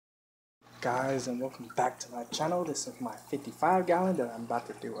guys, and welcome back to my channel. This is my 55 gallon that I'm about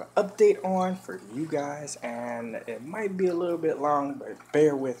to do an update on for you guys, and it might be a little bit long, but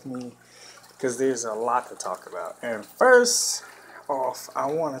bear with me because there's a lot to talk about. And first off, I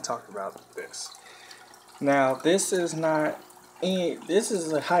want to talk about this. Now this is not any, this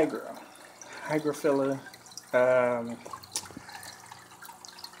is a Hygrophila,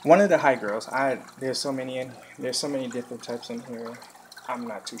 one of the Hygros. There's so many different types in here. I'm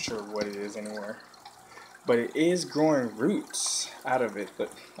not too sure what it is anymore, but it is growing roots out of it.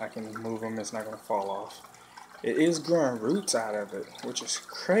 But I can move them, it's not going to fall off. It is growing roots out of it, which is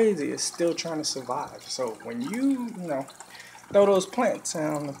crazy. It's still trying to survive. So when you throw those plants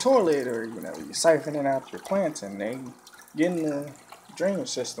on the toilet, or you're siphoning out your plants and they get in the drainage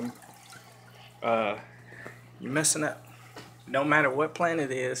system, you're messing up. No matter what plant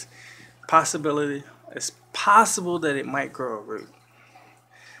it is, it's possible that it might grow a root.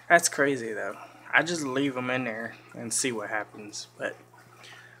 That's crazy though. I just leave them in there and see what happens. But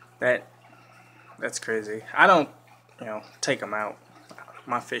that's crazy. I don't, take them out.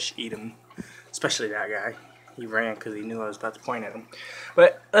 My fish eat them, especially that guy. He ran because he knew I was about to point at him.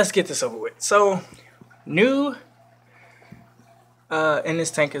 But let's get this over with. So, new in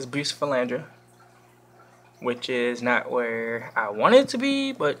this tank is Buce, which is not where I want it to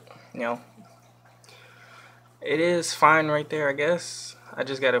be, but it is fine right there, I guess. I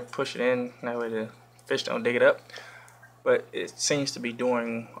just gotta push it in, that way the fish don't dig it up. But it seems to be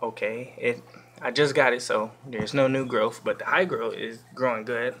doing okay. I just got it, so there's no new growth, but the Hygro is growing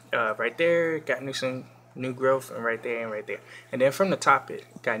good. Right there, got some new growth, and right there, and right there. And then from the top, it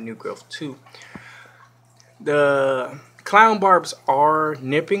got new growth too. The clown barbs are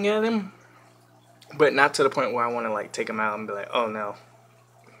nipping at him, but not to the point where I want to take them out and be like, oh no,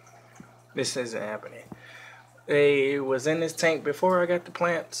 this isn't happening. They was in this tank before I got the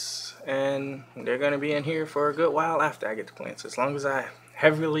plants, and they're going to be in here for a good while after I get the plants. As long as I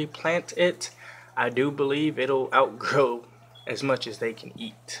heavily plant it, I do believe it'll outgrow as much as they can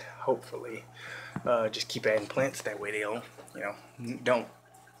eat, hopefully. Just keep adding plants, that way they'll, don't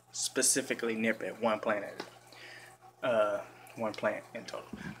specifically nip at one plant one plant in total.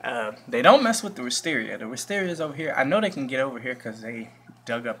 They don't mess with the Wisteria. The Wisteria is over here. I know they can get over here because they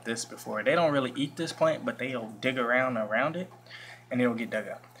dug up this before. They don't really eat this plant, but they'll dig around it and it'll get dug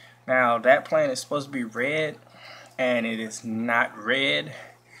up. Now that plant is supposed to be red, and it is not red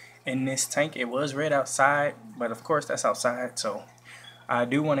in this tank. It was red outside, but of course that's outside. So I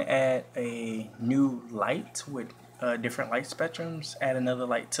do want to add a new light with different light spectrums, add another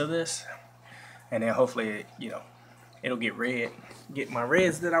light to this, and then hopefully it'll get red, get my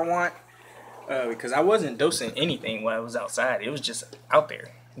reds that I want. Because I wasn't dosing anything while I was outside. It was just out there,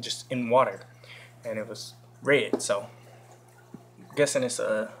 just in water, and it was red. So I'm guessing it's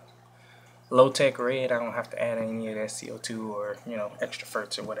a low-tech red. I don't have to add any of that CO2 or extra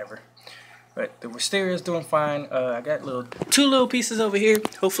ferts or whatever. But the Wisteria is doing fine. I got two little pieces over here.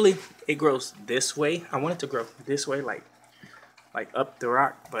 Hopefully it grows this way. I want it to grow this way, like up the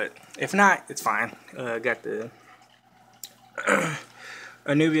rock. But if not, it's fine. I got the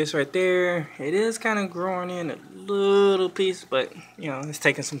Anubias right there. It is kind of growing in a little piece, but it's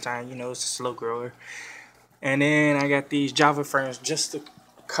taking some time. It's a slow grower. And then I got these Java ferns just to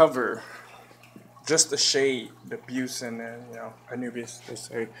cover, just to shade the Buce and then Anubias.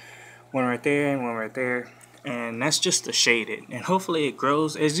 There's one right there and one right there, and that's just to shade it. And hopefully it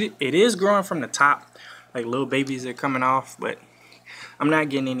grows. It is growing from the top, like little babies are coming off, but I'm not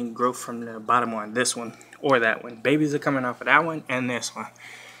getting any growth from the bottom on this one or that one. Babies are coming off of that one and this one.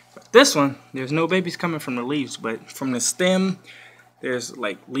 But this one, there's no babies coming from the leaves, but from the stem, there's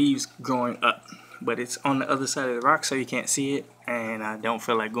leaves growing up. But it's on the other side of the rock, so you can't see it, and I don't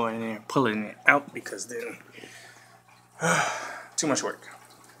feel like going in there and pulling it out because then too much work.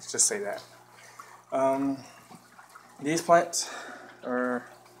 Let's just say that. These plants are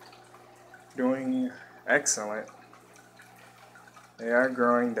doing excellent. They are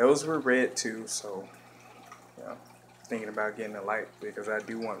growing. Those were red too, so thinking about getting a light because I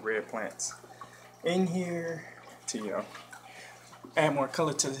do want red plants in here to add more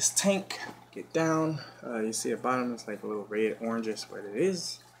color to this tank. Get down. You see at the bottom it's like a little red oranges, but it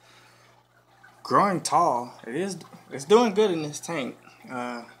is growing tall. It's doing good in this tank.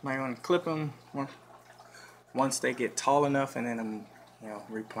 Might want to clip them once they get tall enough, and then I'm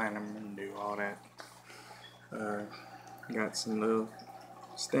replant them and do all that. Got some little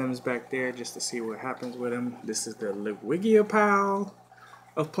stems back there just to see what happens with them. This is the Ludwigia pile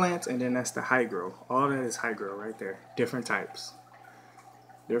of plants, and then that's the Hygro. All that is Hygro right there. Different types.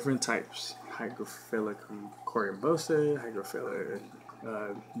 Hygrophila Buce, Hygrophila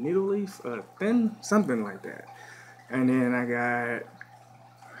needle leaf, thin, something like that. And then I got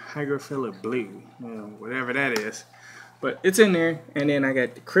Hygrophila blue, whatever that is. But it's in there. And then I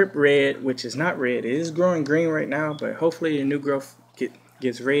got the Crip red, which is not red. It is growing green right now, but hopefully the new growth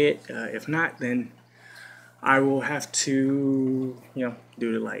gets red. If not, then I will have to, do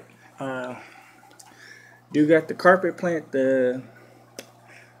the light. Do got the carpet plant, the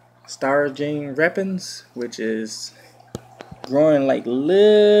Starjane repens, which is growing like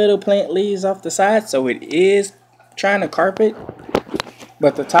little plant leaves off the side, so it is trying to carpet,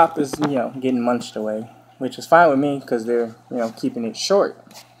 but the top is, getting munched away, which is fine with me because they're, keeping it short.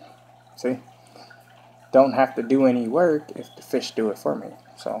 See? Don't have to do any work if the fish do it for me.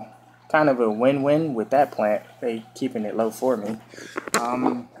 So, kind of a win-win with that plant. They keeping it low for me.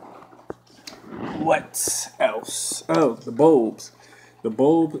 What else? Oh, the bulbs. The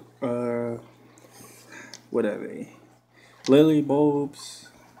bulb, what are they? Lily bulbs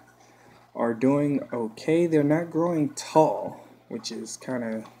are doing okay. They're not growing tall, which is kind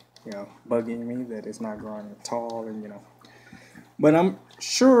of, bugging me that it's not growing tall, and But I'm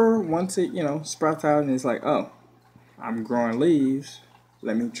sure once it, sprouts out and it's like, oh, I'm growing leaves,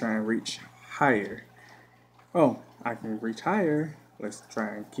 let me try and reach higher. Oh, I can reach higher. Let's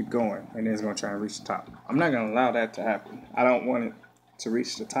try and keep going. And then it's going to try and reach the top. I'm not going to allow that to happen. I don't want it to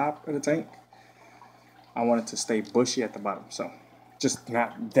reach the top of the tank. I want it to stay bushy at the bottom. So just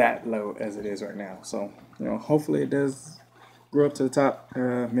not that low as it is right now. So, hopefully it does grow up to the top.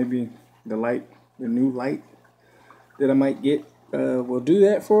 Maybe the new light that I might get will do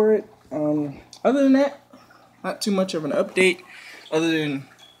that for it. Other than that, not too much of an update other than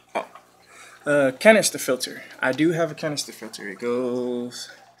canister filter. I do have a canister filter. It goes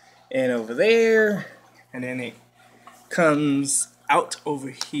in over there, and then it comes out over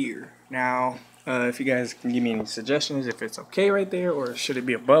here. Now, if you guys can give me any suggestions, if it's okay right there, or should it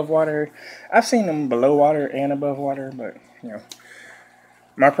be above water? I've seen them below water and above water, but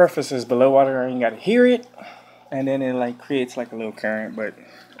my preference is below water. I ain't gotta hear it, and then it creates a little current. But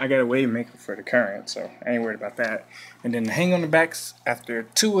I got a wave maker for the current, so I ain't worried about that. And then the hang on the backs after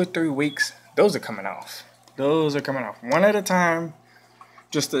 2 or 3 weeks. Those are coming off. Those are coming off one at a time,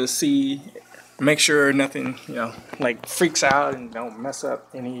 just to see, make sure nothing, freaks out and don't mess up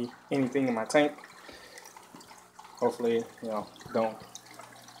anything in my tank. Hopefully, don't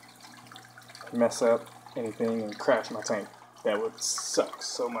mess up anything and crash my tank. That would suck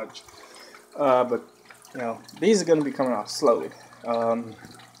so much. But these are gonna be coming off slowly.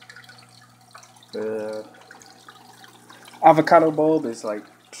 The avocado bulb is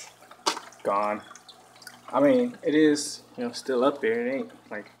gone. I mean, it is, still up there. It ain't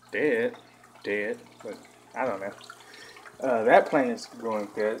dead, but I don't know. That plant is growing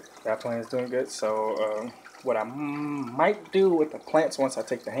good. That plant is doing good. So, what I might do with the plants once I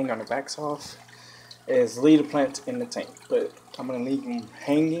take the hang on the backs off is leave the plants in the tank. But I'm gonna leave them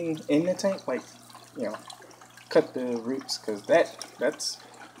hanging in the tank, cut the roots, because that's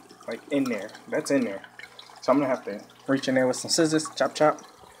in there. That's in there. So I'm gonna have to reach in there with some scissors, chop,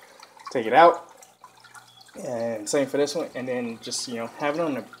 take it out, and same for this one, and then just have it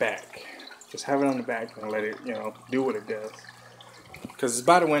on the back. Just have it on the back and let it do what it does, because it's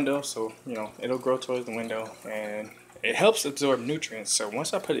by the window, so it'll grow towards the window, and it helps absorb nutrients. So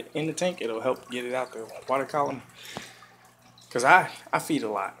once I put it in the tank, it'll help get it out the water column, because I feed a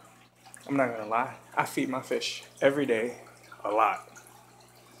lot. I'm not gonna lie, I feed my fish every day a lot.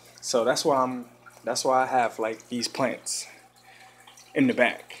 So that's why I have these plants in the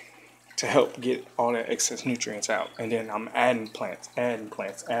back, to help get all that excess nutrients out. And then I'm adding plants.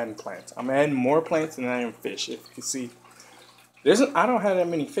 I'm adding more plants than I am fish. If you can see, I don't have that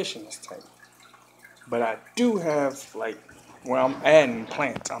many fish in this tank, but I do have where I'm adding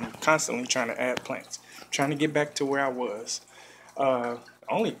plants. I'm constantly trying to add plants, trying to get back to where I was.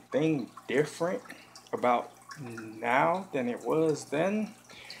 Only thing different about now than it was then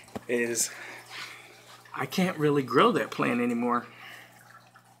is I can't really grow that plant anymore.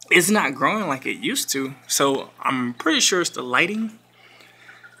 It's not growing like it used to, so I'm pretty sure it's the lighting,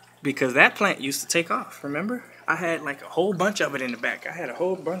 because that plant used to take off. Remember, I had a whole bunch of it in the back.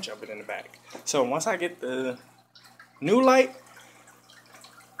 So once I get the new light,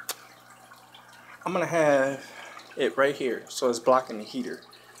 I'm gonna have it right here, so it's blocking the heater.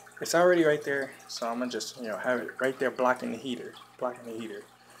 It's already right there, so I'm gonna just have it right there blocking the heater,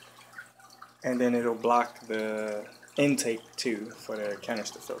 and then it'll block the intake too for the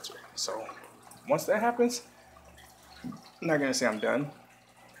canister filter. So once that happens, I'm not gonna say I'm done,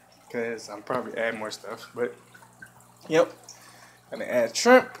 because I'm probably add more stuff, but yep, gonna add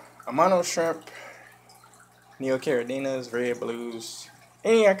shrimp, a mono shrimp, Neocaradinas, red, blues,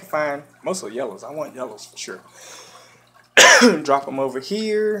 any I can find. Mostly yellows. I want yellows for sure. Drop them over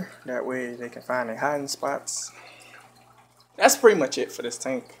here. That way they can find their hiding spots. That's pretty much it for this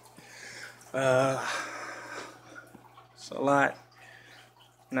tank. It's a lot.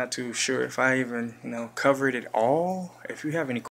 Not too sure if I even, covered it all. If you have any